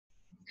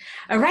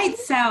All right,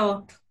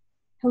 so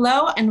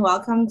hello and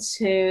welcome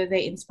to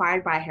the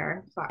Inspired by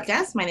Her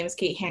podcast. My name is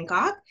Kate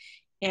Hancock,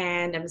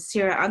 and I'm a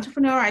serial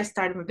entrepreneur. I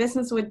started my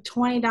business with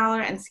 $20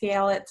 and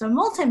scale it to a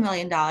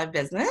multi-million dollar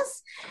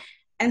business.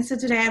 And so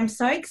today I'm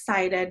so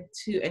excited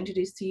to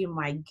introduce to you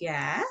my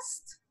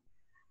guest.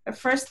 But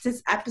first,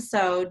 this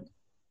episode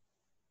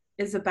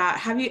is about,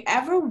 have you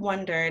ever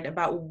wondered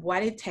about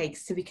what it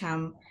takes to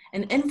become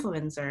an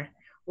influencer?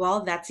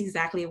 Well, that's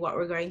exactly what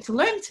we're going to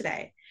learn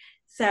today.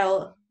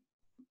 So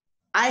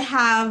I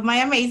have my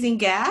amazing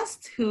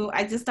guest who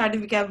I just started to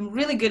become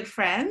really good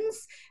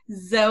friends,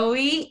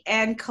 Zowie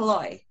and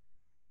Kaloy.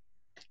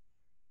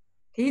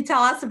 Can you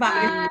tell us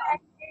about your? Hi.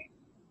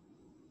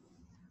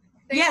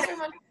 Thanks Yes, so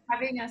much for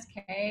having us,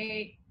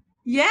 Kate.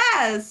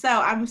 yes. So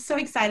I'm so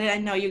excited. I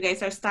know you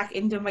guys are stuck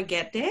in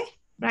Dumaguete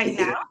right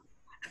now.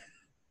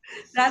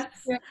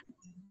 That's Yeah.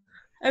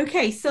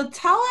 okay. So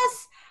tell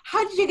us,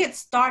 how did you get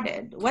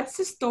started? What's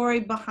the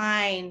story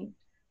behind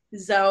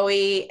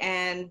Zowie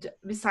and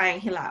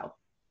Bisayang Hilaw?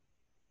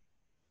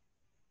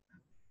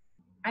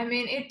 I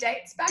mean, it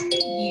dates back a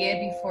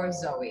year before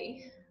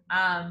Zowie,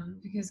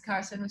 because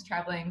Carson was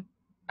traveling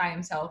by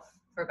himself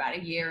for about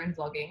a year and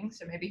vlogging.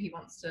 So maybe he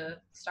wants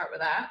to start with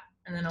that,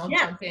 and then I'll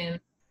Yeah. jump in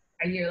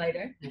a year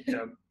later.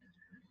 Yeah.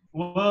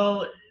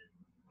 Well,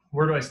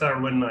 where do I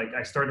start? When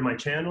I started my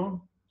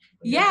channel?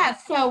 Yeah.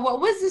 So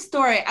what was the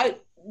story?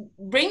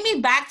 Bring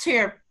me back to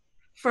your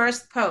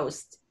first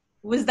post.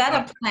 Was that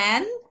a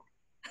plan?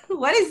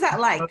 What is that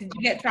like? Did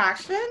you get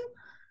traction?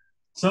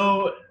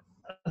 So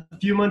a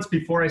few months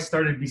before I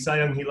started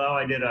Bisayang Hilaw,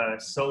 I did a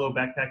solo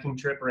backpacking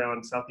trip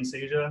around Southeast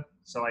Asia.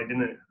 So I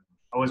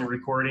wasn't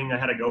recording. I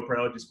had a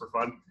GoPro just for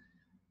fun.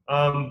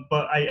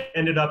 But I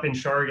ended up in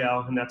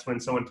Siargao, and that's when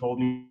someone told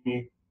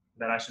me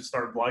that I should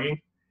start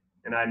vlogging.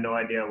 And I had no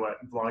idea what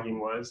vlogging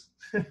was.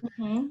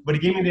 Mm-hmm. But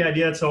he gave me the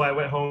idea, so I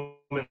went home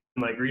and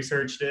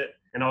researched it.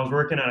 And I was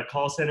working at a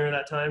call center at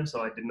that time,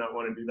 so I did not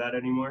want to do that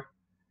anymore.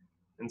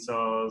 And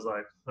so I was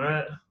like, all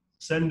right,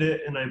 send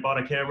it. And I bought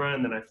a camera,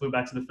 and then I flew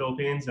back to the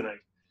Philippines, and I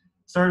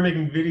started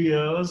making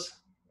videos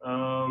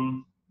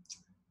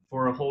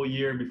for a whole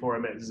year before I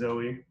met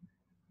Zowie.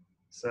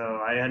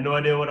 So I had no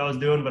idea what I was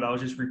doing, but I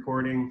was just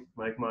recording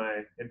like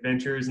my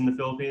adventures in the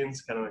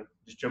Philippines, kind of like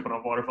just jumping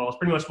off waterfalls.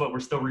 Pretty much what we're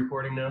still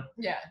recording now.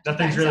 Yeah.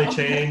 Nothing's really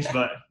changed,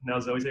 but now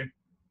Zoe's here.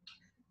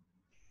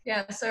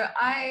 Yeah, so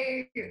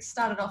I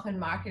started off in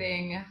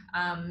marketing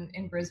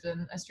in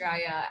Brisbane,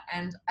 Australia,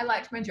 and I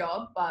liked my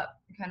job, but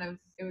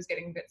it was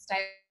getting a bit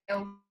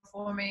stale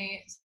for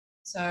me.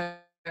 So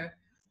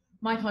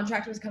my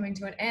contract was coming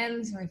to an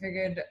end, so I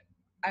figured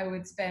I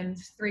would spend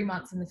 3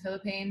 months in the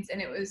Philippines,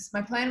 and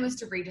my plan was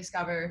to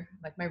rediscover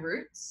like my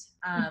roots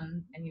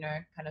and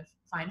kind of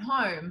find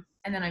home.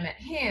 And then I met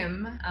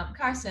him,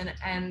 Carson,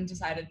 and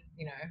decided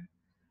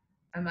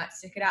I might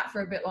stick it out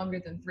for a bit longer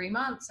than 3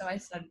 months. So I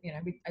started,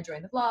 I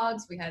joined the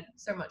vlogs. We had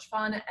so much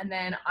fun. And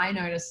then I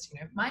noticed,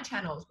 my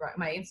channels,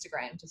 my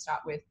Instagram to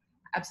start with,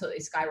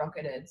 absolutely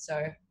skyrocketed.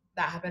 So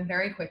that happened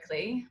very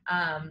quickly.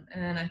 And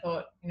then I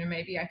thought,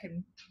 maybe I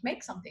can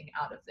make something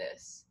out of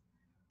this.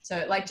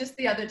 So like just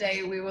the other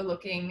day we were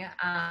looking,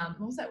 what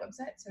was that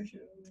website?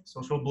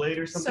 Social Blade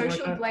or something like that?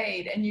 Social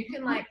Blade. And you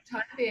can like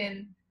type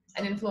in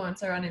an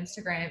influencer on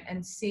Instagram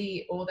and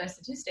see all their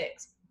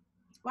statistics.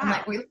 Wow. And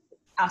like we looked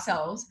at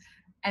ourselves,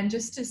 and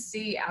just to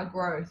see our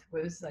growth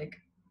was like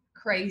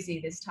crazy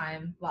this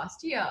time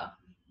last year.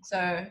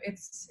 So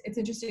it's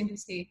interesting to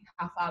see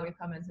how far we've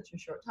come in such a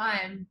short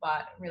time,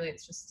 but really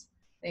it's just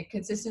the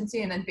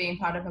consistency and then being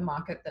part of a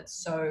market that's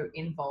so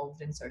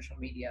involved in social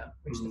media,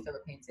 which the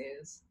Philippines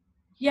is.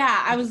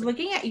 Yeah, I was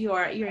looking at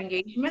your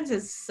engagement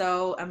is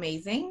so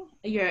amazing.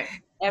 Your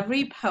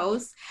every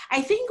post.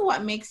 I think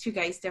what makes you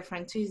guys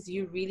different too is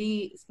you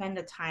really spend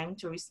the time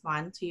to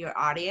respond to your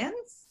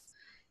audience.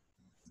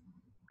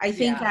 I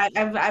think that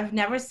I've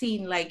never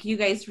seen like you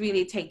guys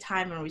really take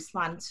time and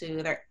respond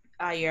to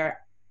your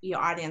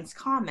audience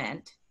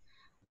comment.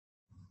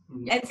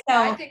 And so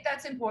I think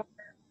that's important.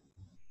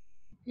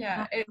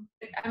 Yeah, it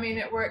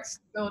works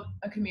to build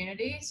a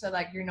community. So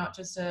like you're not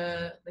just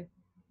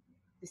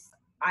this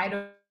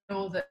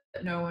idol that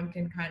no one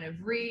can kind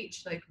of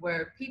reach. Like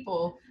we're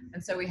people,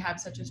 and so we have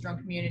such a strong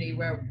community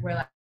where we're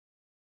like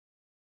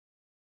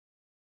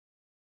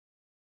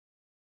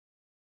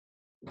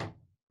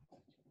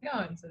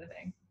going sort of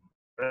thing.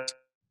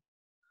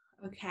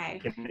 Okay.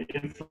 Like an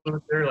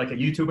influencer, like a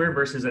YouTuber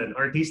versus an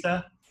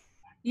artista.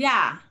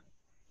 Yeah.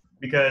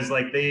 Because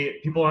like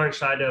people aren't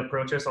shy to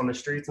approach us on the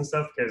streets and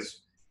stuff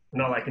because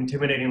we're not like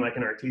intimidating like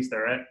an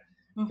artista, right?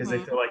 Because they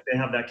feel like they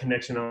have that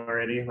connection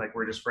already. Like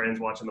we're just friends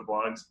watching the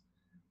vlogs,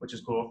 which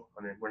is cool.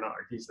 I mean, we're not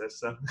artistas,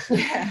 so.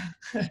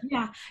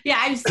 Yeah.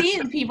 I've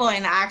seen people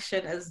in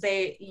action as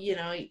they, you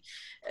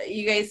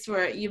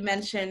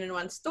mentioned in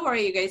one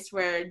story, you guys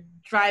were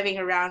driving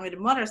around with a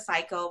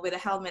motorcycle with a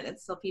helmet and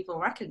still people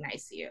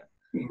recognize you.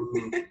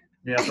 Mm-hmm.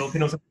 Yeah,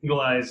 Filipinos have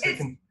eagle eyes.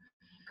 It's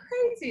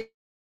crazy.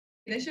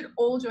 They should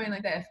all join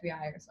like the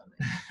FBI or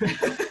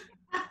something.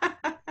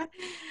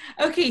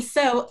 Okay,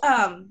 so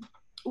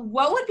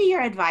what would be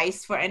your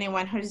advice for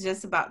anyone who's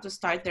just about to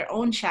start their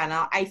own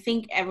channel? I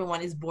think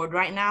everyone is bored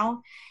right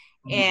now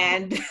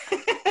and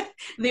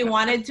they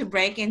wanted to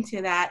break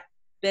into that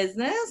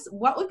business.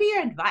 What would be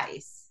your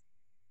advice?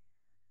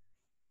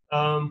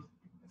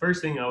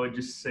 First thing I would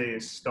just say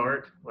is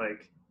start,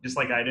 like, just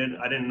like I did.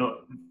 I didn't know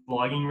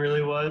what vlogging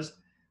really was,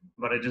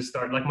 but I just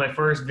started, like, my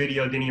first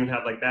video didn't even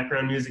have like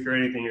background music or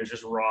anything. It was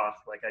just raw.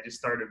 Like, I just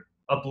started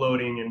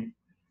uploading,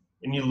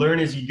 and you learn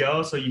as you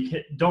go. So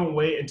don't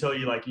wait until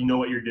you know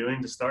what you're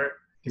doing to start,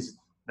 because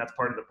that's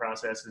part of the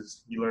process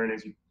is you learn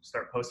as you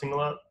start posting a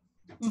lot.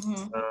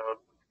 Mm-hmm.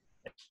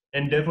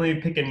 And definitely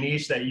pick a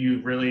niche that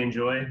you really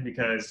enjoy,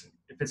 because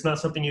if it's not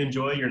something you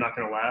enjoy, you're not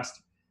going to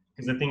last.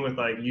 Because the thing with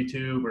like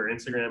YouTube or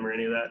Instagram or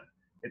any of that,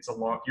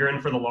 you're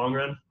in for the long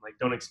run. Like,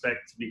 don't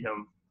expect to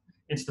become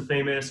insta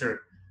famous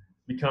or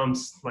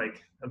becomes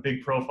like a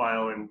big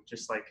profile in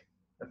just like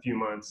a few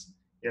months.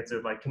 You have to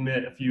like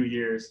commit a few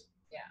years.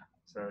 Yeah.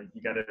 So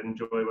you got to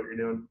enjoy what you're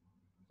doing.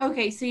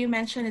 Okay, so you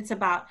mentioned it's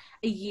about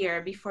a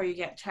year before you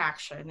get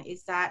traction.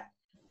 Is that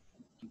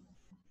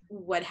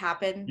what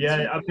happened?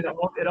 Yeah, I mean,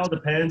 it all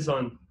depends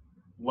on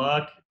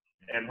luck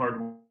and hard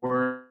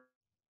work,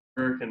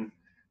 and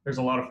there's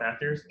a lot of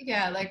factors.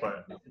 Yeah, like,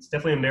 but it's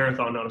definitely a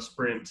marathon, not a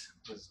sprint,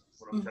 is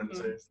what I'm trying to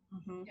say.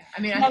 Mm-hmm. yeah,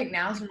 I mean, I think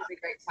now's a really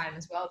great time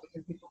as well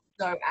because people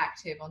are so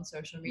active on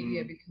social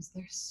media because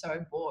they're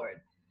so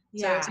bored.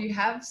 Yeah. So if you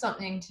have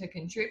something to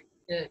contribute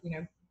to,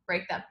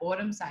 break that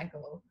boredom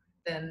cycle,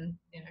 then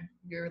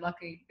you're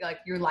lucky. Like,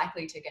 you're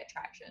likely to get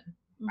traction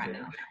right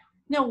now.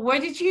 Now, where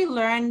did you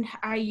learn?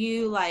 Are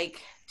you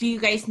like, do you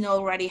guys know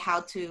already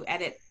how to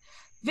edit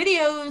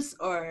videos,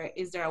 or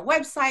is there a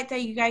website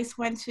that you guys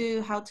went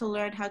to how to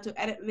learn how to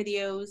edit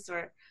videos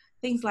or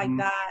things like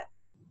that?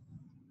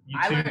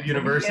 YouTube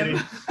University.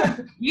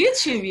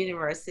 YouTube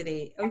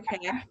University. Okay.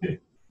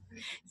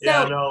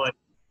 Yeah, no, like,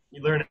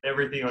 you learn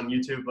everything on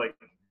YouTube. Like,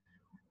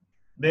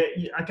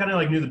 I kind of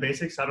like knew the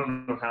basics. I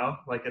don't know how,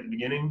 like, at the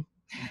beginning,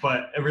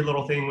 but every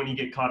little thing, when you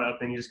get caught up,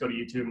 then you just go to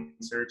YouTube and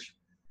search.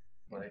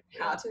 Like,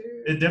 how to.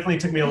 It definitely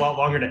took me a lot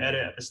longer to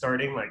edit at the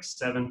starting, like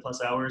 7+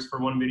 hours for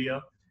one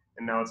video,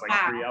 and now it's like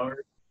 3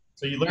 hours.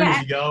 So you learn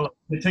as you go.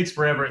 It takes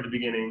forever at the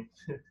beginning.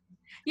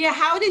 Yeah,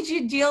 how did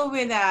you deal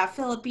with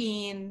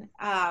Philippine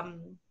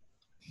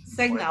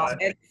signal?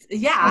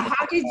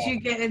 How did you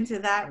get into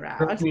that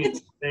route?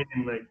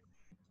 Like,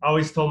 I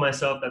always told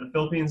myself that the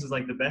Philippines is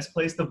like the best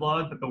place to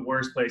vlog, but the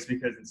worst place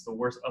because it's the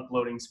worst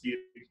uploading speed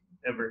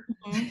ever.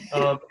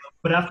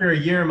 But after a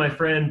year, my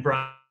friend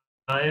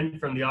Brian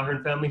from the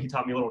Ahern family, he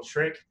taught me a little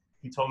trick.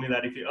 He told me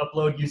that if you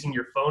upload using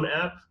your phone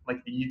app,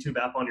 like the YouTube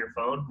app on your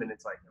phone, then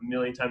it's like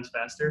 1,000,000 times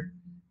faster.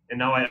 And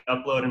now I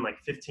upload in like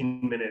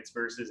 15 minutes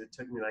versus it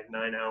took me like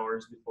 9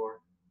 hours before.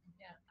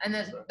 Yeah, and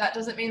then that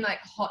doesn't mean like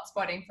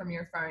hotspotting from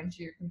your phone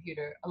to your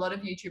computer. A lot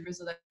of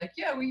YouTubers are like,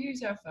 yeah, we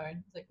use our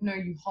phone. It's like, no,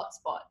 you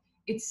hotspot.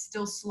 It's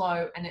still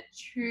slow and it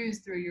chews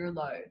through your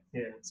load.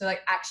 Yeah. So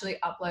like, actually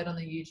upload on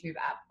the YouTube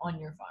app on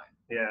your phone.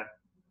 Yeah.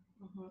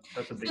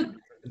 That's a big.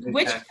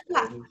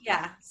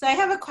 So I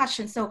have a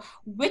question. So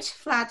which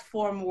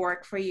platform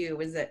work for you?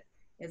 Is it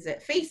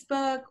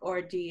Facebook,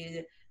 or do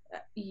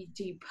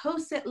you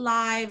post it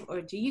live,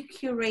 or do you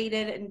curate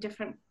it in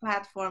different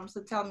platforms?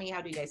 So tell me,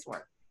 how do you guys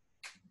work?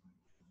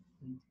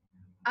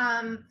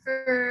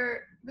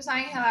 For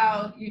Bisayang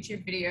and Zowie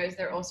YouTube videos,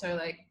 they're also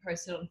like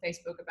posted on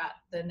Facebook about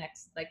the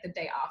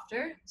day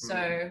after.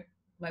 So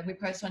like, we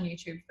post on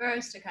YouTube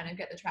first to kind of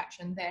get the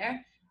traction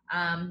there.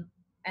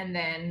 And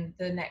then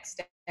the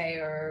next day,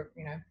 or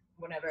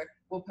whenever,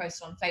 we'll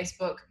post on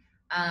Facebook,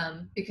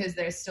 because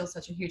there's still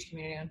such a huge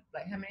community on,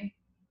 like, how many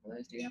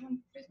followers do you have on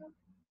Facebook?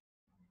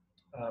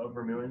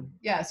 Over 1 million.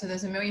 Yeah, so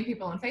there's 1 million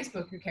people on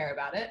Facebook who care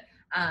about it.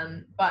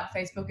 But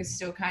Facebook is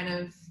still kind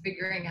of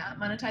figuring out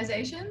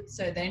monetization.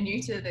 So they're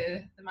new to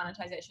the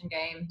monetization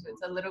game. So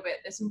it's a little bit,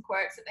 there's some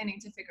quirks that they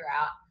need to figure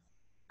out.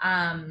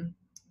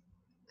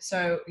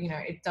 So,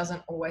 it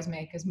doesn't always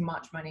make as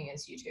much money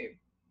as YouTube.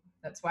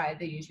 That's why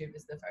the YouTube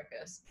is the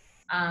focus.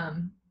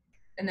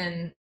 And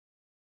then,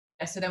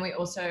 so then we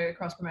also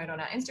cross promote on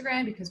our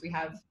Instagram, because we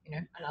have,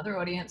 another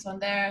audience on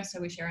there. So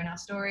we share in our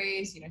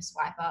stories,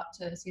 swipe up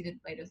to see the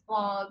latest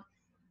vlog.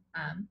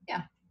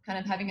 Kind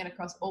of having it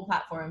across all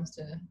platforms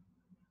to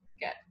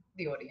get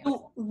the audience.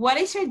 What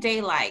is your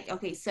day like?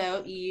 Okay,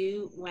 so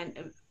you went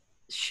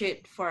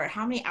shoot for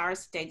how many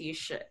hours a day do you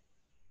shoot?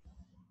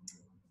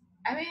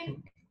 I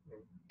mean,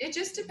 it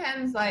just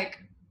depends, like,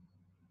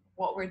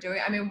 what we're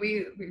doing. I mean,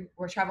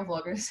 we're travel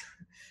vloggers,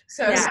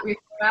 so we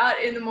go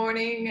out in the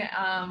morning,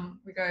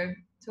 we go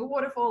to a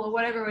waterfall or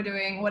whatever we're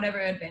doing, whatever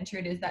adventure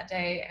it is that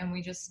day, and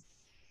we just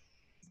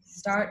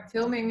start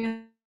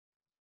filming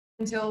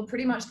until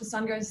pretty much the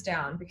sun goes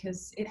down,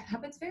 because it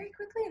happens very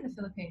quickly in the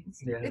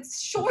Philippines. Yeah.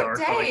 It's short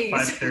days.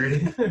 Like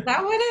 5:30. Is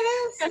that what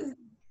it is?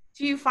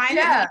 Do you find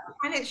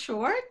it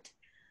short?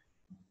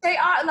 They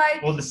are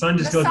like. Well, the sun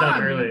just goes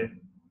down early.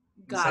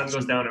 The sun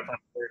goes down at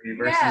 5:30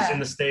 versus in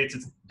the States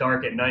it's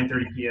dark at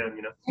 9:30 p.m.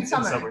 In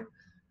summer.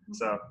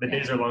 So the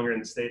days are longer in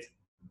the States.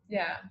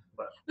 Yeah.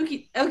 But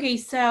Okay.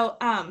 So,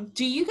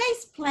 do you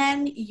guys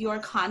plan your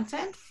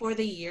content for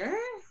the year,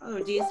 or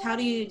how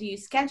do you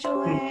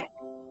schedule it?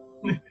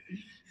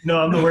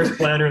 no, I'm the worst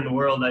planner in the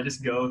world. I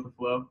just go with the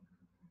flow.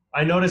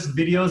 I notice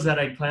videos that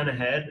I plan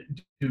ahead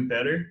do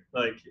better.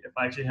 Like if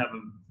I actually have a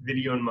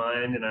video in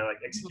mind and I like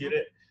execute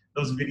it,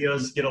 those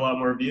videos get a lot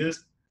more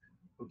views.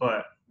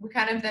 But we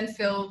kind of then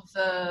fill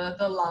the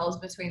lulls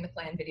between the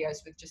planned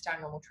videos with just our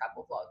normal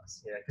travel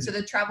vlogs. yeah, So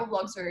the travel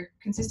vlogs are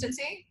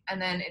consistency,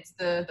 and then it's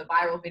the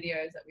viral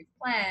videos that we've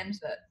planned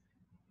that,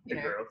 you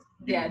know,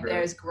 growth.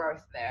 there's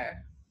growth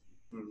there.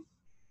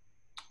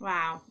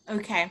 Wow.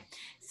 Okay.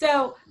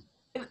 So,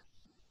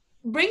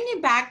 bring me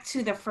back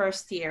to the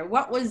first year.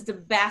 What was the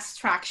best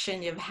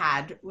traction you've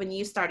had when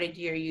you started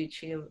your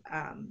YouTube,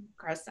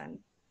 Carson?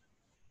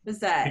 Was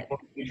that Before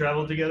we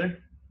traveled together?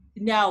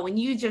 no? When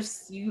you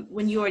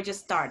were just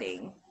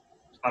starting?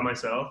 By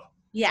myself?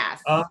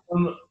 Yes.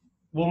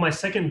 Well, my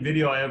second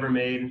video I ever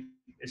made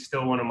is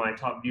still one of my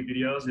top view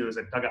videos. It was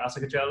a Taga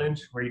Asaka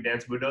challenge where you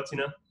dance budats, you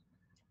know?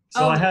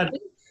 So I had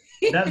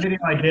that video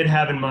I did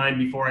have in mind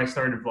before I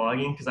started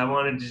vlogging because I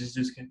wanted to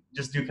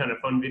just do kind of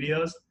fun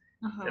videos.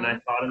 And I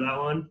thought of that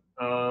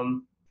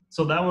one.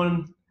 So that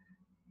one,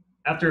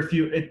 after a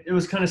few, it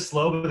was kind of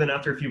slow, but then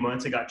after a few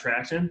months, it got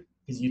traction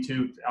because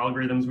YouTube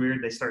algorithm's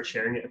weird. They start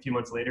sharing it a few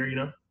months later, you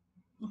know?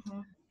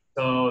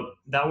 So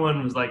that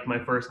one was like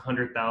my first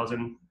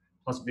 100,000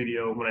 plus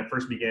video when I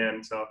first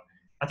began. So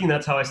I think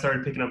that's how I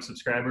started picking up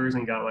subscribers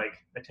and got like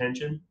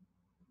attention.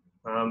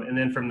 And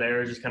then from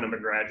there, just kind of a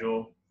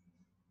gradual,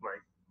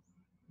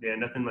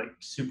 nothing like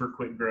super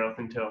quick growth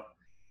until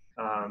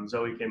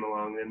Zowie came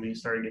along and we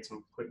started to get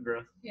some quick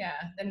growth. Yeah.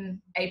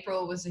 Then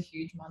April was a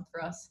huge month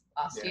for us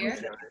last year.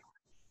 Sure.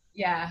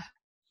 Yeah.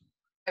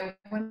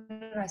 When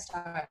did I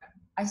start?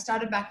 I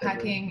started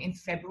backpacking in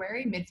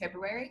February,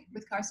 mid-February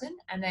with Carson,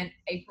 and then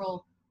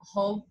April, a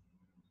whole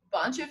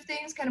bunch of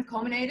things kind of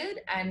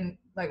culminated, and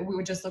like we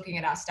were just looking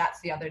at our stats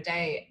the other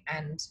day,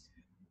 and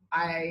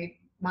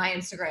my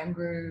Instagram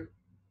grew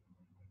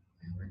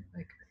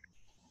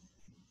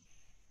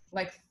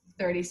like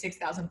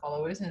 36,000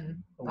 followers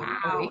in a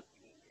week.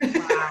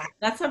 Wow,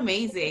 that's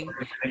amazing.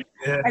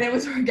 Yeah. And it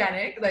was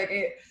organic.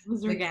 It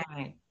was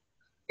organic.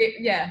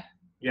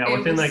 Yeah,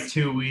 within like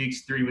 2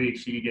 weeks, 3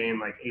 weeks, you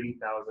gained like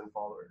 80,000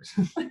 followers.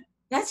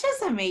 That's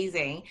just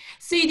amazing.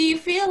 So do you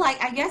feel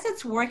like, I guess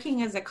it's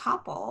working as a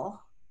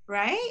couple,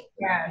 right?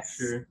 Yes.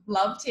 Sure.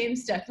 Love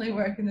teams definitely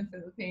work in the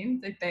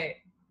Philippines. Like they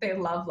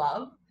love.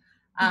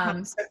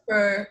 So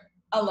for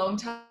a long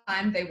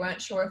time, they weren't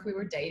sure if we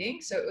were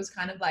dating. So it was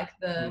kind of like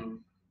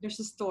there's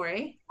a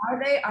story.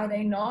 Are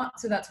they not?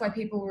 So that's why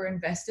people were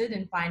invested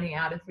in finding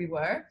out if we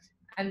were.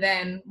 And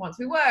then once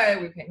we were,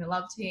 we became the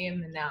love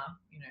team, and now,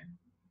 you know,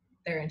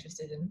 they're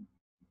interested in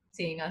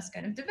seeing us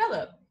kind of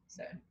develop.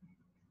 So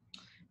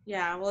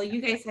yeah, well, you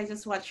guys, I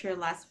just watched your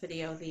last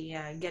video, the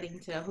getting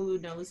to who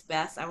knows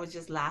best. I was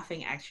just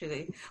laughing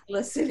actually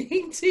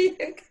listening to you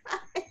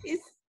guys.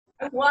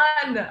 I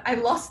won. I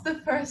lost the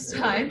first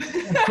time.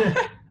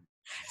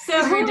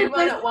 So we did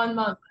one at 1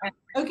 month.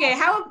 Okay,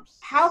 how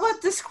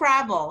about the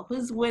Scrabble?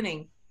 Who's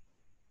winning?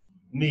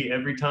 Me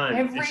every time.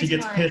 And she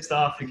gets pissed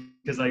off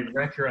because I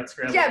wreck her at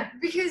Scrabble. Yeah,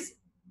 because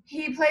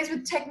he plays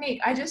with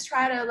technique. I just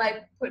try to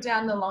like put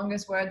down the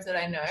longest words that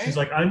I know. She's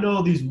like, I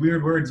know these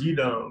weird words you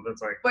don't.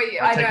 That's like, but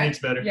technique's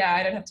better. Yeah,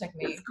 I don't have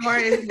technique. The score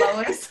is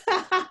lowest.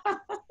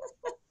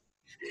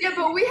 Yeah,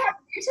 but we have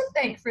you to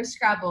thank for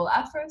Scrabble.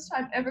 Our first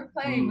time ever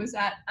playing was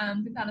at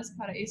Bintana sa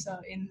Paraíso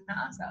in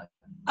Nassau.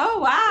 Oh,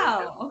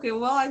 wow. Okay,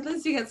 well, at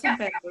least you get some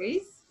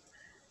memories.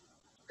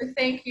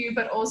 Thank you,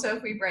 but also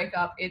if we break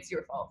up, it's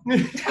your fault.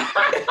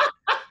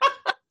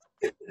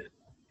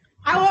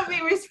 I won't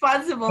be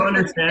responsible for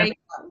the breakup.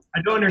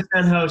 I don't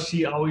understand how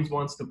she always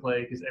wants to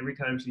play, because every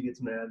time she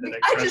gets mad that I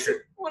crush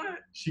her,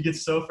 she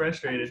gets so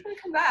frustrated. I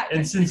just come back.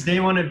 And since day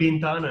one at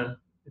Bintana,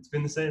 it's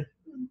been the same.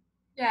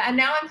 Yeah, and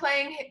now I'm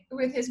playing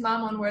with his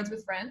mom on Words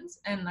with Friends,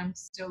 and I'm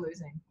still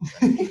losing.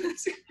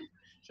 She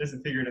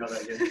hasn't figured it out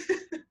that yet.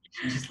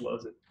 She just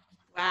loves it.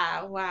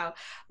 Wow.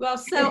 Well,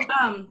 so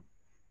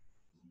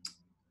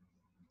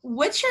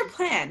what's your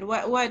plan?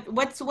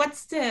 What's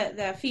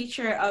the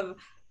feature of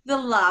the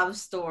love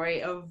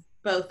story of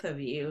both of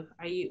you?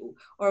 Are you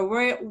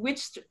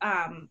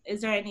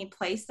is there any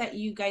place that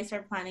you guys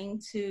are planning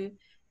to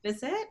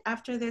visit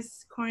after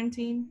this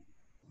quarantine?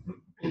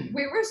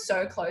 We were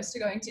so close to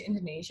going to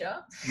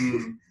Indonesia.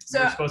 So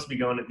we're supposed to be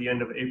going at the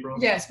end of April.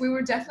 Yes, we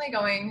were definitely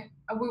going.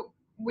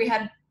 We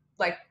had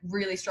like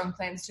really strong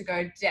plans to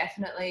go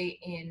definitely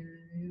in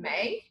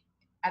May,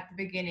 at the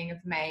beginning of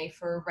May,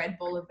 for a Red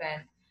Bull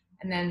event.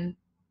 And then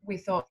we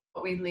thought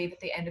we'd leave at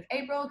the end of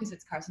April because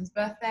it's Carson's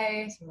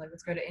birthday. So we're like,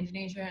 let's go to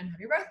Indonesia and have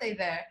your birthday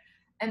there.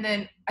 And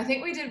then I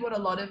think we did what a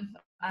lot of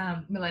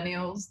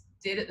millennials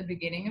did at the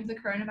beginning of the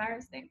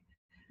coronavirus thing.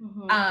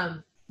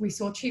 We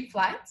saw cheap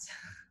flights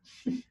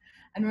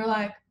and we're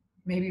like,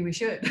 maybe we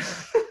should.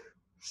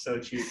 So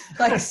cheap.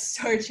 Like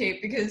so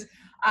cheap, because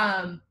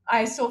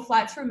I saw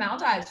flights from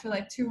Maldives for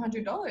like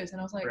 $200 and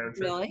I was like,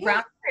 really?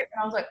 Round trip.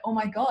 And I was like, oh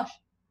my gosh,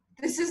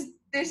 this is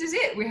this is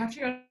it. We have to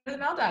go to the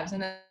Maldives.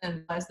 And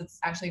then realized that's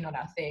actually not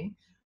our thing.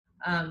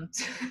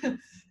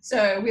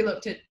 So we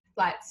looked at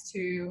flights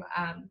to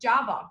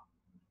Java.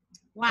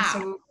 Wow. So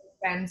we would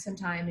spend some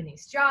time in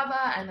East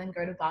Java and then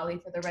go to Bali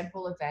for the Red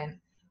Bull event.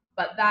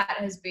 But that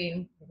has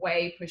been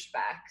way pushed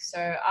back.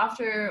 So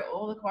after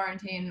all the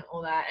quarantine,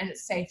 all that, and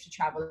it's safe to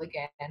travel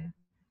again,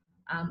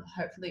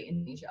 hopefully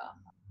Indonesia.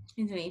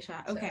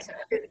 Indonesia, okay. So,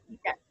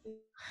 yeah.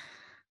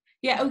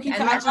 Yeah, okay. And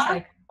So not just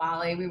like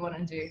Bali, we want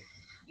to do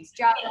East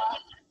Java.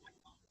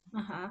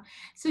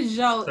 So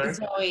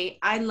Zowie,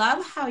 I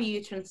love how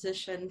you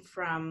transitioned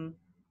from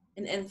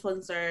an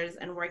influencers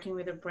and working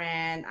with a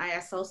brand. I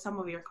saw some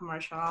of your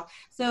commercial.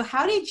 So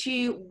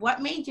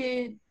what made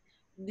you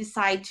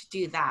decide to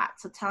do that?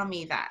 So tell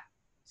me that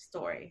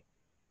story.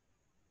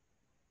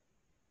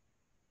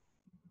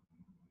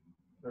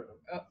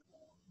 Oh.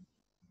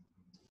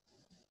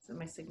 So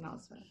my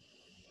signals.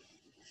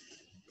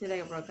 Did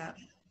I broke up?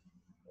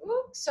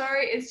 Ooh,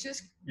 sorry, it's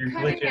just You're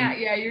cutting glitching. out.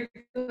 Yeah, you're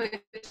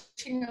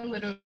glitching a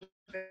little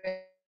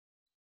bit.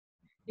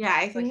 Yeah,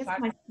 I think it's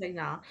my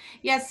signal.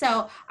 Yeah,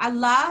 so I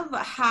love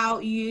how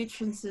you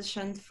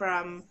transitioned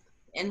from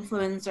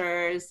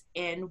influencers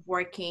and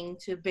working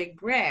to big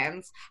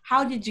brands.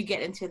 How did you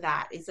get into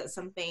that? Is it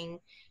something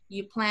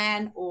you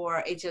planned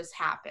or it just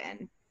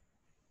happened?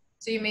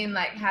 So you mean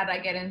like how did I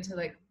get into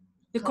like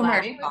the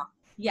commercial?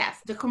 Yes,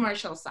 the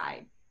commercial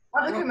side.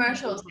 Oh, the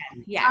commercials.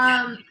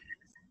 Yeah.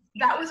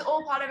 That was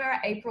all part of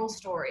our April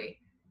story.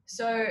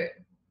 So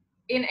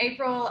in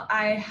April,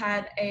 I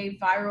had a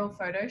viral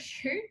photo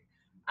shoot.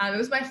 It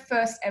was my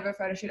first ever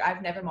photo shoot.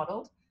 I've never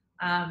modeled,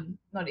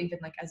 not even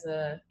like as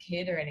a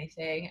kid or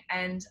anything.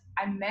 And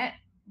I met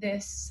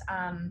this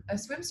a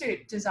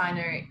swimsuit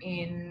designer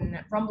in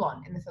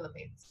Romblon in the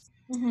Philippines,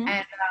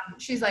 and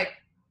she's like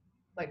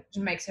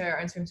makes her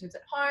own swimsuits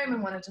at home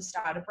and wanted to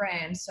start a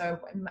brand. So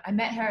I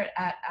met her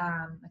at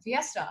a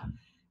fiesta,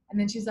 and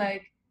then she's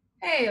like,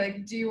 "Hey,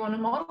 like, do you want to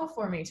model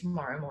for me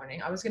tomorrow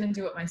morning?" I was gonna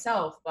do it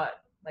myself, but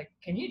like,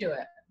 can you do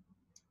it?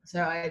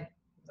 So I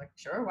was like,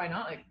 sure, why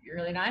not? Like, you're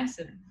really nice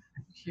and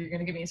you're going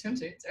to give me a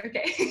swimsuit. So,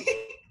 okay.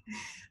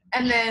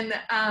 And then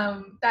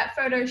that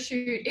photo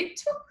shoot, it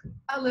took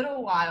a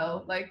little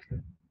while, like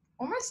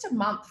almost a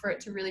month for it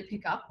to really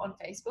pick up on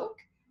Facebook.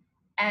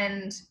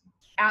 And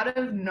out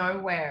of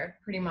nowhere,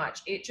 pretty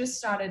much, it just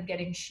started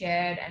getting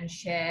shared.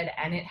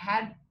 And it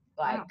had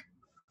like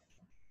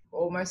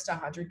almost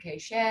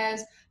 100K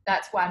shares.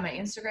 That's why my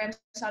Instagram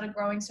started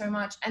growing so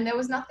much. And there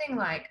was nothing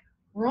like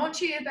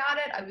raunchy about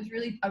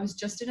it. I was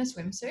just in a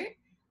swimsuit,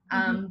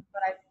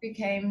 but I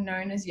became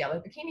known as Yellow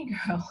Bikini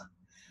Girl.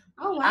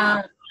 Oh,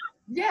 wow.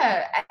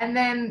 Yeah. And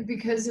then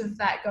because of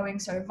that going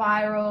so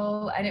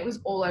viral, and it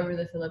was all over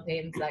the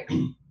Philippines, like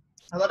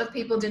a lot of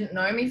people didn't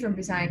know me from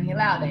Bisayang and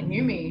Zowie. They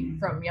knew me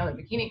from Yellow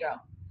Bikini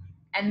Girl.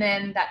 And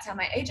then that's how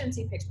my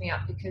agency picked me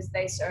up, because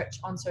they search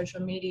on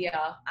social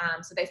media.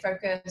 So they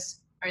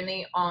focus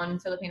only on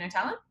Filipino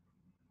talent.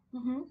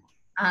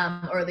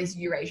 Or at least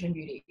Eurasian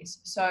beauties.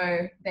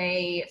 So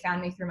they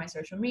found me through my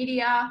social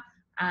media,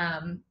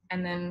 and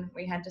then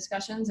we had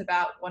discussions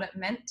about what it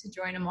meant to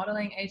join a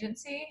modeling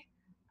agency.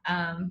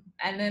 And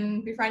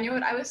then before I knew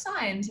it, I was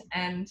signed,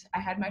 and I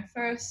had my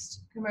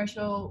first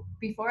commercial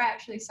before I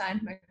actually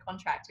signed my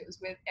contract. It was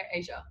with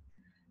AirAsia.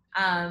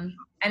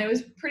 And it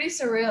was pretty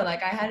surreal.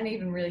 Like, I hadn't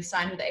even really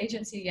signed with the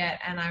agency yet,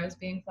 and I was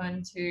being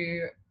flown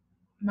to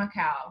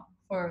Macau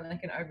for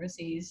like an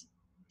overseas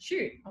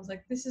shoot. I was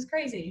like, this is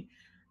crazy.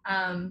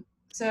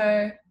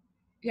 So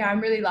yeah, I'm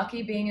really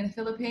lucky being in the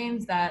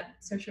Philippines that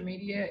social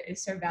media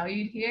is so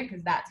valued here,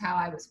 because that's how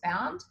I was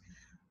found.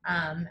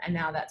 And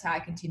now that's how I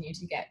continue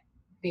to get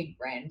big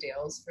brand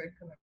deals for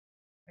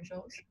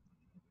commercials.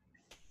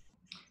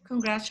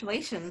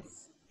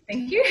 Congratulations.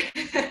 Thank you.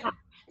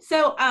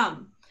 So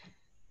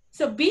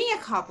being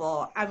a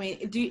couple, I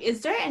mean,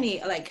 is there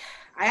any, like,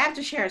 I have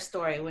to share a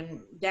story.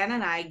 When Dan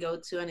and I go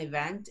to an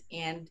event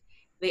and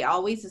they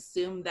always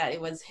assume that it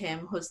was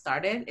him who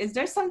started. Is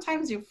there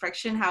sometimes your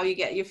friction, how you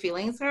get your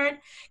feelings hurt?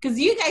 Because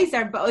you guys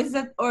are both,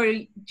 or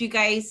you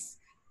guys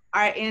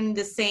are in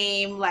the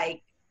same,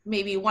 like,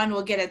 maybe one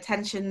will get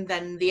attention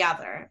than the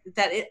other.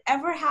 Did it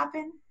ever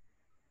happen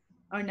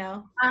or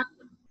no?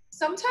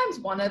 Sometimes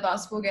one of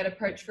us will get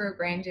approached for a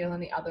brand deal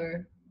and the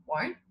other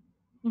won't,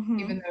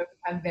 even though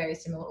we have very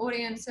similar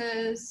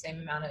audiences,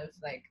 same amount of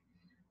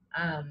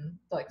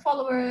like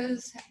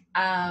followers.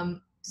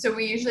 So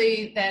we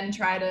usually then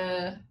try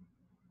to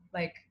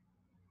like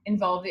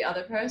involve the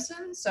other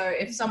person. So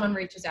if someone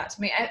reaches out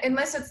to me,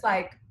 unless it's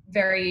like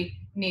very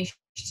niche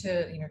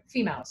to, you know,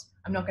 females,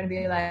 I'm not going to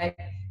be like,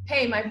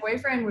 hey, my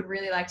boyfriend would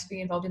really like to be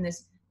involved in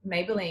this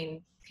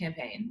Maybelline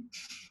campaign.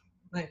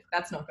 Like,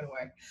 that's not going to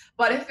work.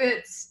 But if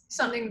it's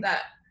something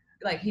that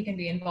like he can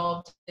be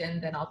involved in,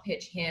 then I'll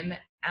pitch him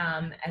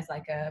as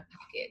like a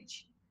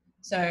package.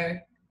 So,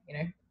 you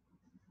know,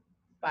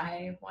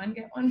 buy one,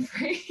 get one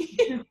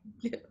free.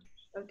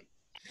 Okay.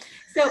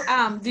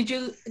 So, did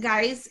you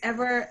guys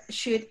ever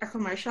shoot a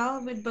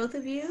commercial with both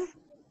of you?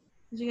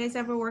 Did you guys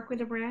ever work with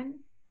a brand?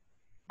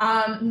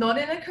 Not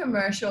in a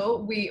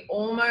commercial. We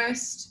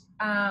almost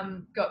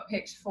got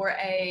picked for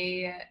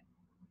a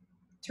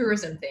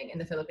tourism thing in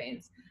the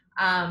Philippines.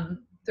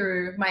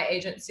 Through my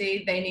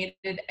agency, they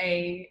needed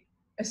a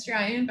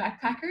Australian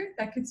backpacker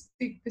that could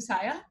speak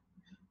Bisaya.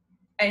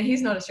 And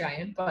he's not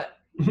Australian, but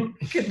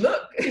he could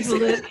look.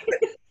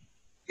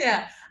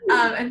 Yeah.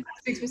 And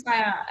speaks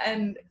Bisaya.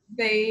 And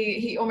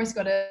he almost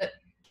got it,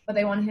 but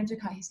they wanted him to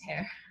cut his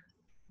hair.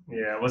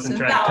 Yeah, I wasn't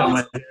trying to cut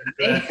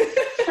my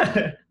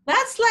hair.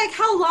 That's like,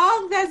 how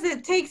long does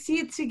it take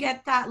you to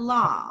get that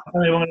long?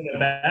 They wanted a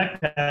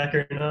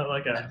backpacker, not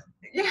like a...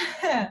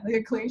 Yeah, like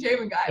a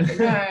clean-shaven guy. But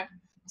no.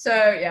 So,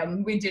 yeah,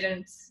 we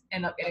didn't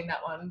end up getting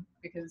that one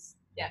because,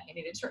 yeah, he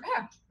needed short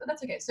hair. But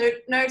that's okay. So,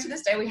 no, to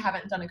this day, we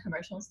haven't done a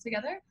commercials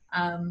together.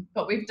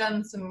 But we've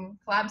done some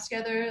collabs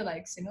together,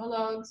 like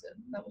Sinologues,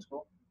 and that was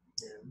cool.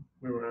 Yeah,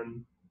 we were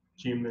on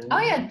G-Man. Oh,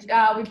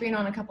 yeah, we've been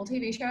on a couple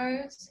TV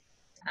shows.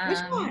 Which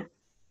one?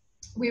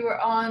 We were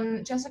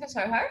on Jessica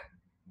Soho.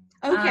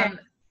 Okay.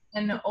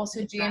 And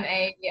also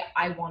GMA,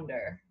 I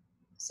Wonder.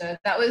 So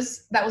that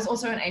was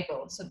also in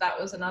April. So that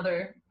was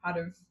another part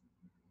of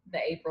the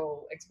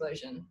April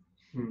explosion.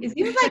 It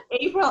seems like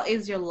April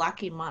is your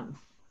lucky month.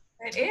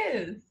 It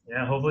is.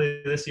 Yeah,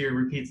 hopefully this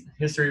year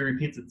history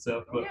repeats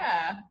itself. But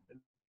yeah.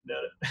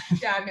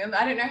 Yeah, I mean,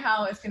 I don't know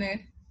how it's gonna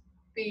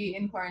be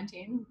in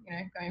quarantine,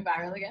 going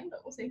viral again,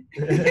 but we'll see.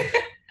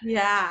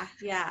 Yeah.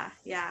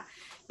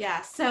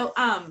 So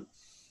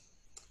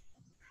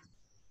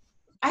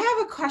I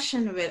have a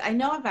question of it. I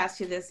know I've asked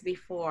you this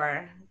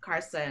before,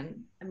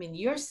 Carson. I mean,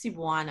 your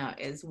Cebuano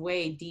is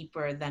way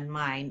deeper than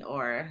mine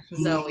or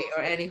Zowie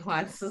or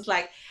anyone. So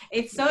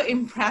it's so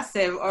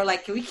impressive, or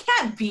like, we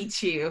can't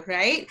beat you,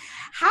 right?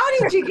 How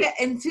did you get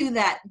into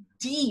that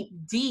deep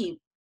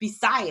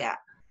Bisaya?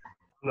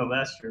 No,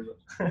 last year.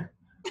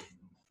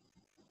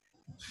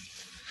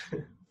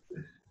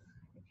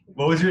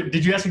 What was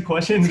did you ask a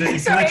question? That you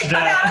switched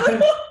out?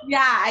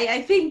 Yeah,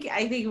 I think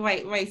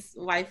my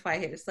Wi-Fi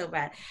here is so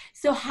bad.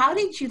 So how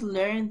did you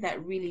learn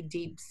that really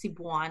deep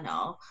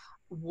Cebuano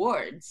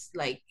words?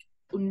 Like,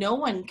 no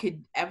one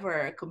could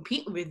ever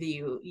compete with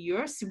you.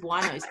 Your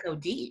Cebuano is so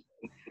deep.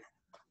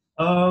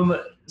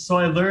 So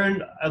I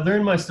learned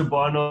my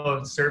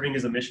Cebuano serving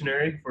as a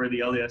missionary for the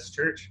LDS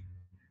church.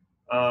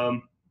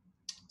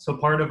 So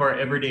part of our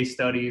everyday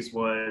studies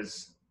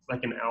was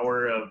like an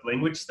hour of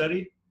language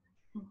study.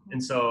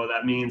 And so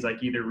that means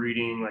like either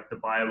reading like the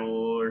Bible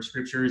or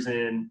scriptures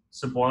in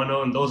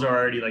Cebuano, and those are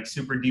already like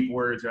super deep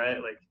words,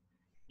 right? Like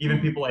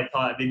even people I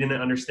taught, they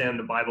didn't understand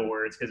the Bible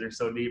words because they're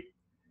so deep.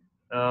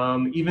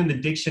 Even the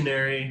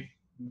dictionary,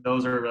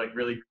 those are like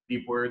really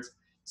deep words.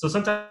 So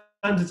sometimes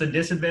it's a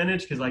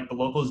disadvantage because like the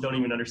locals don't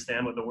even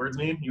understand what the words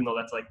mean, even though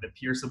that's like the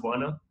pure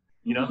Cebuano,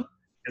 you know?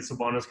 Because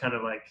Cebuano's kind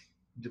of like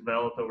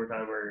developed over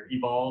time or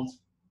evolved.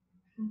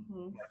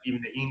 Like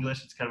even the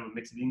English, it's kind of a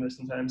mix of English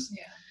sometimes.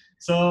 Yeah.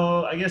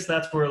 So I guess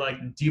that's where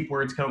like deep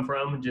words come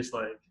from, just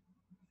like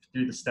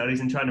through the studies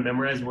and trying to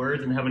memorize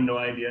words and having no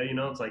idea,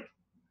 it's like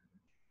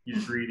you're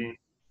just reading.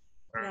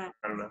 I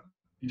don't know.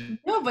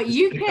 But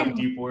you pick up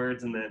deep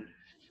words, and then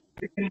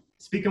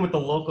speaking with the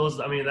locals.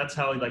 I mean, that's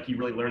how like you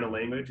really learn a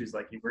language, is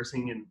like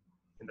immersing in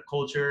the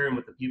culture and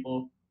with the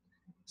people.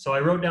 So I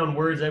wrote down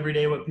words every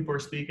day, what people are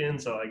speaking.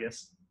 So I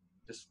guess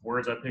just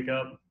words I pick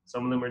up.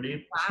 Some of them are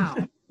deep.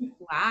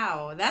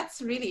 Wow,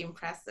 that's really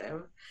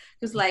impressive.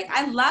 Because like,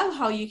 I love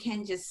how you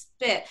can just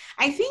spit.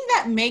 I think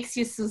that makes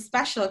you so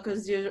special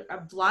because you're a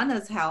blonde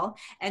as hell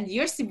and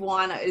your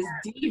Cebuano is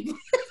deep.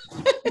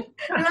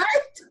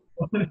 Right?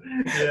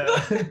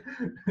 Yeah.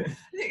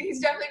 He's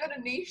definitely got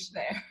a niche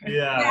there.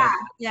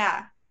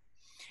 Yeah.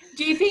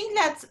 Do you think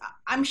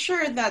I'm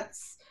sure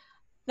that's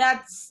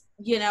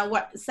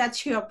what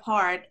sets you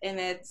apart, and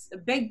it's a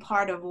big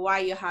part of why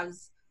you have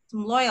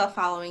some loyal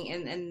following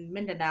in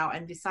Mindanao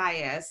and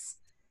Visayas.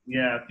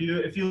 Yeah,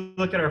 if you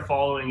look at our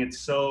following,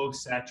 it's so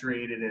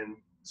saturated in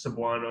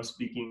Cebuano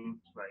speaking.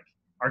 Like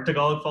our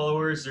Tagalog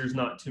followers, there's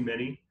not too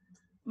many.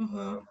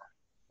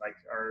 Like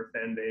our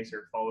fan base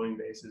or following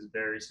base is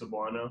very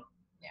Cebuano.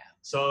 Yeah.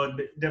 So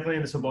definitely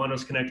the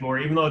Cebuanos connect more.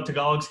 Even though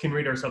Tagalogs can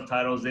read our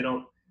subtitles, they're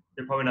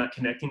probably not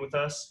connecting with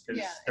us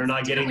because they're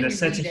not getting the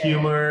sense of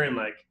humor and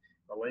like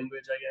the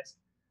language, I guess.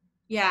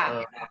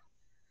 Yeah.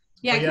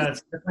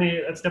 That's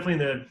definitely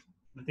the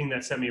thing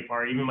that set me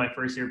apart. Even my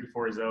first year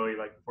before Zowie,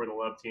 like before the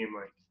Love team,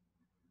 like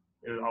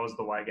I was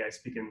the white guy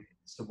speaking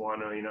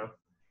Cebuano,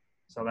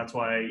 So that's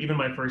why even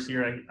my first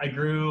year, I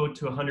grew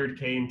to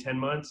 100K in 10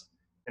 months,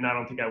 and I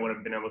don't think I would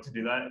have been able to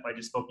do that if I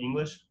just spoke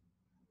English.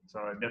 So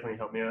it definitely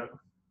helped me out.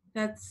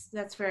 That's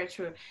very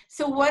true.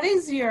 So what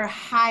is your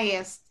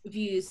highest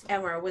views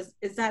ever?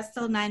 Is that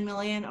still 9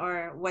 million,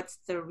 or what's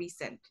the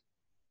recent?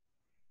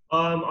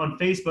 On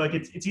Facebook,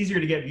 it's easier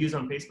to get views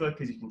on Facebook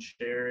because you can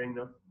share,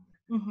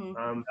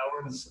 That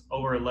one's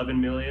over 11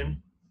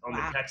 million on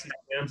the taxi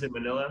scams in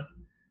Manila.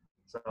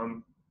 So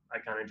I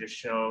kind of just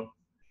show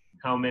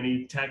how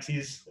many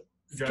taxis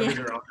drivers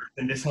are honest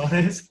and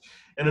dishonest.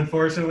 And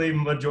unfortunately,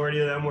 majority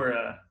of them were,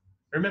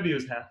 or maybe it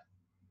was half.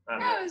 I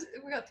don't Yeah, know.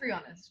 we got 3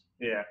 honest.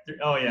 Yeah.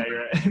 Oh yeah,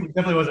 you're right. It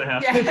definitely wasn't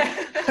half.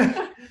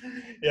 Yeah.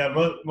 Yeah,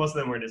 most of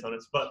them were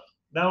dishonest. But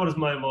that was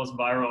my most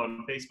viral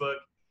on Facebook.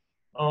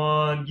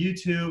 On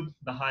YouTube,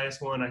 the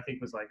highest one I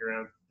think was like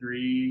around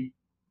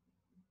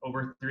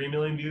over 3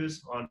 million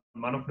views on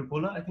Manok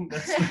Napula. I think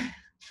that's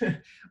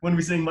when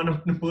we sing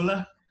Manok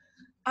Napula.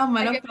 Oh,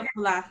 I guess-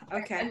 Manok.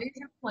 Okay. And these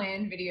are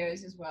planned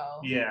videos as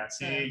well. Yeah,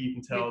 see, you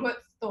can tell. We put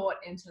thought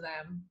into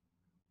them.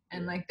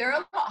 And like they're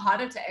a lot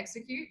harder to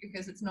execute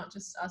because it's not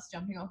just us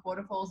jumping off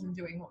waterfalls and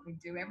doing what we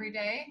do every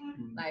day.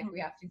 Mhm. Like we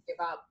have to give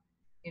up,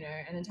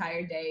 an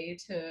entire day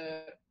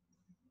to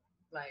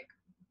like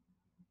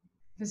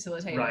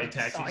facilitate Ride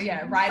taxis.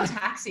 ride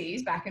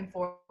taxis back and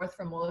forth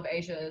from all of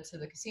Asia to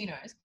the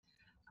casinos.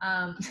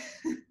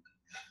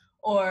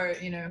 Or,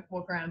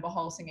 walk around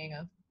Bohol singing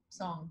a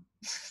song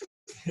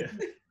Yeah.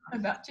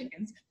 about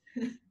chickens.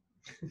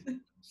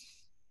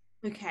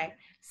 Okay.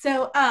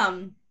 So,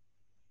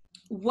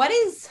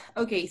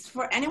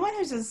 for anyone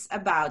who's just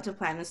about to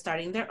plan on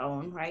starting their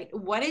own, right?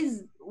 What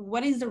is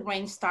the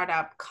range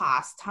startup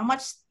cost? How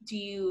much do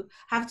you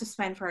have to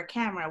spend for a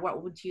camera?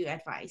 What would you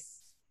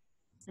advise,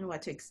 and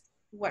what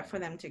for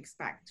them to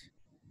expect?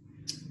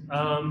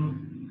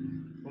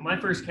 Well, my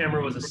first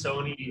camera was a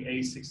Sony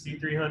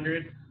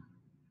A6300.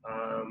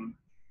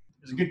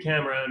 It's a good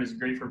camera and it's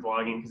great for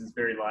vlogging because it's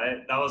very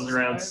light. That was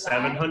around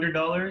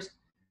 $700,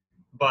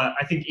 but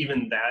I think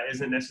even that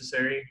isn't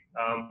necessary.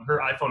 Her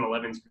iPhone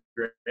 11 is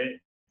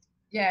great.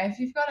 Yeah, if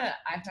you've got an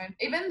iPhone,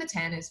 even the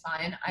 10 is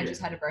fine. I just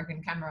had a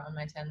broken camera on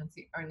my 10. That's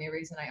the only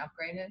reason I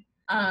upgraded.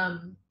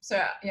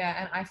 So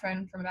yeah, an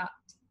iPhone from about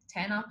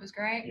 10 up is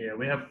great. Yeah,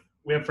 we have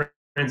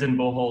friends in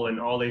Bohol and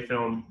all they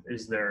film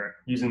is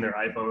using their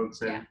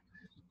iPhones, and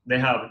they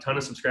have a ton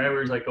of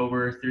subscribers, like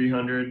over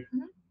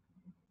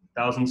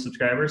 300,000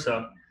 subscribers.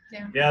 So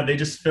yeah, they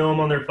just film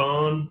on their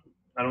phone.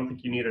 I don't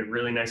think you need a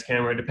really nice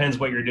camera. It depends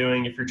what you're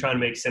doing. If you're trying to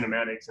make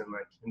cinematics and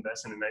like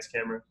invest in a nice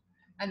camera.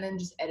 And then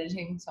just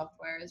editing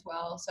software as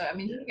well. So I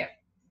mean, you can get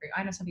free.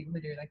 I know some people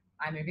who do like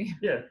iMovie.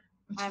 Yeah.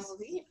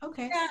 iMovie,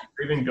 okay. Yeah.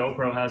 Or even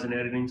GoPro has an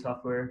editing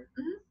software.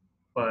 Mm-hmm.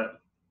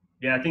 But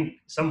yeah, I think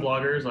some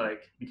bloggers,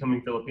 like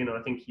Becoming Filipino,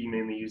 I think he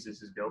mainly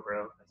uses his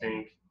GoPro. I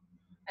think.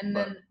 And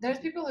then there's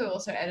people who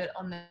also edit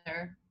on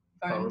their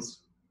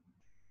phones.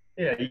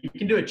 Yeah, you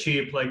can do it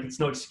cheap. Like it's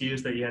no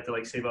excuse that you have to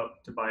like save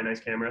up to buy a nice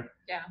camera.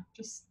 Yeah,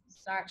 just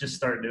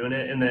start doing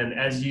it, and then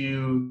as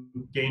you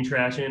gain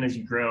traction, as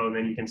you grow,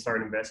 then you can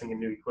start investing in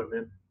new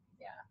equipment.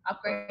 Yeah,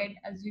 upgrade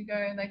as you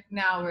go. Like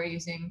now we're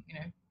using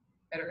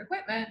better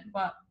equipment,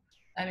 but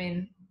I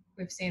mean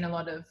we've seen a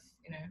lot of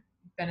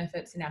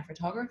benefits in our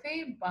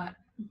photography, but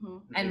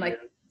and like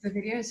the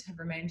videos have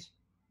remained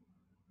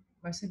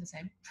mostly the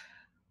same.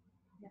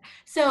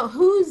 So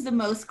who's the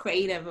most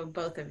creative of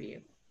both of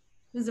you?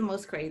 Who's the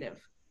most creative?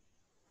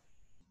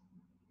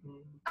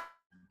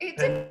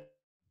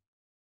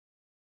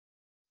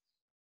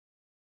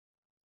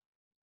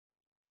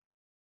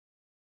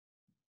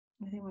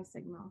 I think my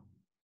signal.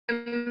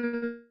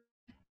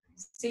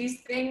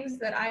 Sees things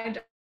that I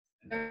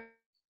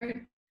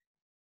don't,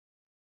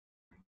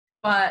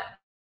 but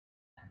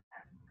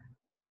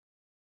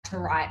to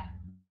write.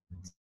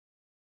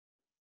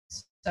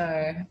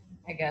 So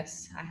I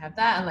guess I have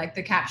that, and like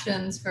the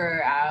captions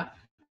for our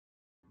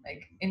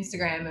like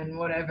Instagram and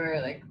whatever,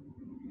 like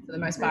for the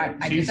most part,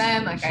 I do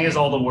them. Like she has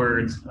all the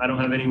words. I don't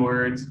have any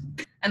words.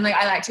 And like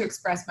I like to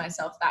express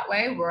myself that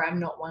way, where I'm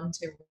not one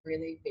to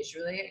really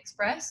visually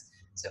express.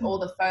 So all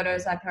the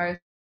photos I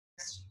post,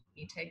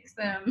 he takes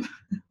them.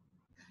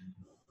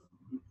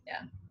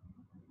 Yeah.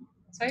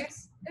 So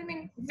I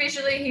mean,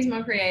 visually he's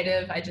more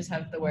creative. I just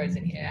have the words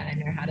in here, and I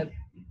know how to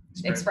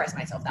express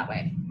myself that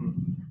way.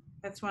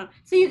 That's one.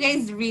 So you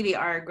guys really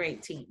are a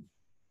great team.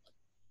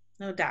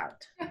 No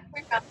doubt. Yeah,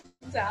 we got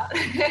this out.